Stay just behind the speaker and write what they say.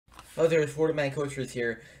Oh, there's Florida Man Coasters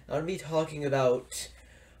here. I'm going to be talking about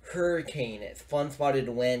Hurricane. It's Fun Spot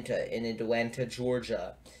Atlanta in Atlanta,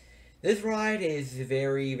 Georgia. This ride is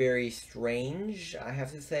very, very strange, I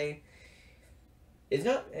have to say.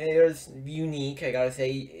 It's unique, I gotta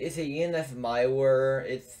say. It's a E&F Miler.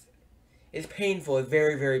 It's painful, it's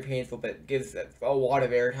very, very painful, but it gives a lot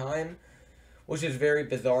of airtime, which is very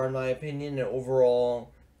bizarre in my opinion, and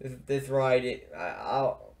overall, this ride,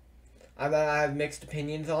 I have mixed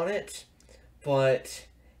opinions on it, but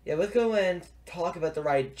yeah, let's go and talk about the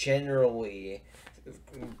ride generally,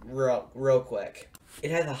 real quick.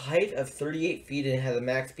 It has a height of 38 feet and it has a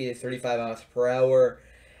max speed of 35 miles per hour,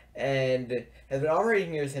 and has been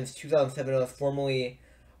operating here since 2007. It was formerly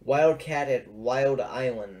Wildcat at Wild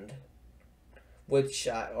Island, which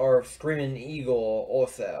or Screaming Eagle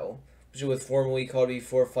also, which was formerly called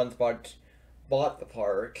before Fun Spot bought the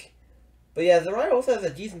park. But yeah, the ride also has a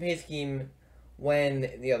decent pace scheme when,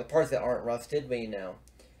 the parts that aren't rusted, but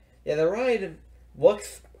Yeah, the ride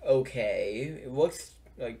looks okay. It looks,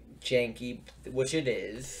 like, janky, which it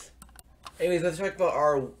is. Anyways, let's talk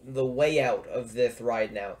about the layout of this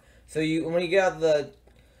ride now. So when you get out of the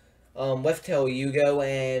West Hill, you go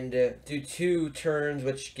and do 2 turns,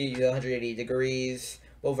 which give you 180 degrees,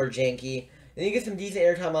 both are janky. Then you get some decent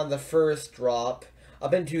airtime on the first drop,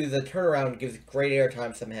 up into the turnaround gives great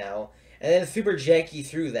airtime somehow. And then super janky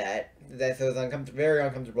through that. So it's very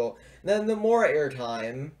uncomfortable. And then the more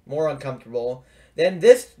airtime, more uncomfortable. Then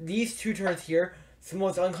these 2 turns here, it's the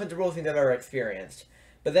most uncomfortable thing I've ever experienced.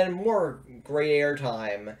 But then more great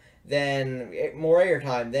airtime, then more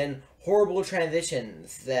airtime, then horrible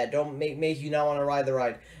transitions that don't make you not want to ride the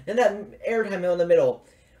ride. Then that airtime in the middle,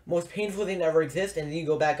 most painful thing that ever exists, and then you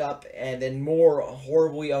go back up, and then more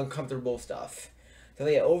horribly uncomfortable stuff. So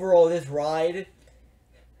yeah, overall this ride,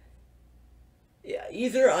 yeah,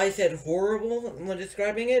 either I said horrible when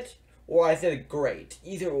describing it, or I said great.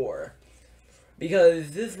 Either or.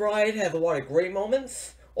 Because this ride has a lot of great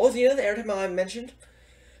moments. Also, the airtime I mentioned?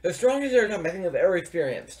 The strongest airtime I think I've ever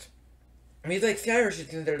experienced. I mean, it's like Skyrush is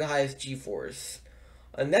considered the highest G-force.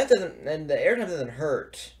 And the airtime doesn't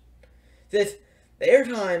hurt. The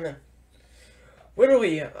airtime,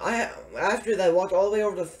 literally, after that, I walked all the way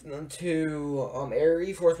over to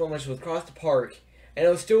Air Force One, which was across the park, and it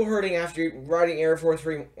was still hurting after riding Air Force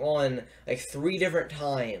One like 3 different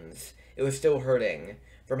times. It was still hurting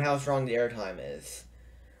from how strong the airtime is.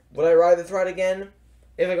 Would I ride this ride again?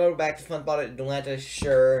 If I go back to Fun Spot at Atlanta,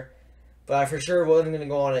 sure. But I for sure wasn't going to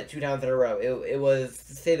go on it 2 times in a row. It was,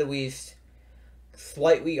 to say the least,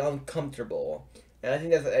 slightly uncomfortable. And I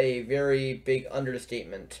think that's a very big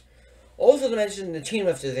understatement. Also to mention, the chain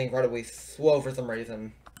lift is incredibly slow for some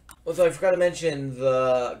reason. Also, I forgot to mention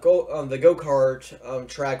the go-kart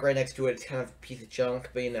track right next to it is kind of a piece of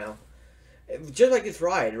junk, but just like this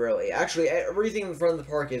ride, really. Actually, everything in front of the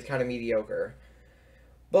park is kind of mediocre.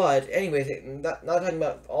 But, anyways, not talking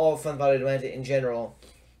about all Fun Spot Atlanta in general,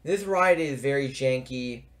 this ride is very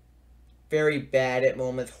janky, very bad at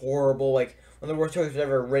moments, horrible, like one of the worst toys I've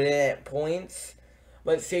ever ridden at points,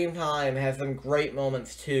 but at the same time has some great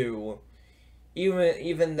moments too.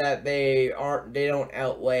 Even that they don't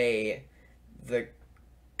outweigh the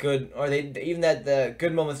good, or even that the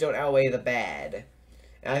good moments don't outweigh the bad.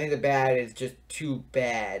 And I think the bad is just too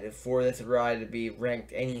bad for this ride to be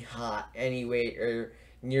ranked anyway or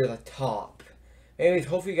near the top. Anyways,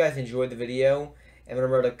 hopefully you guys enjoyed the video. And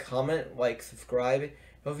remember to comment, like, subscribe.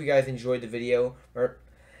 Hopefully you guys enjoyed the video.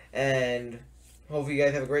 And hopefully you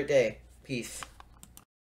guys have a great day. Peace.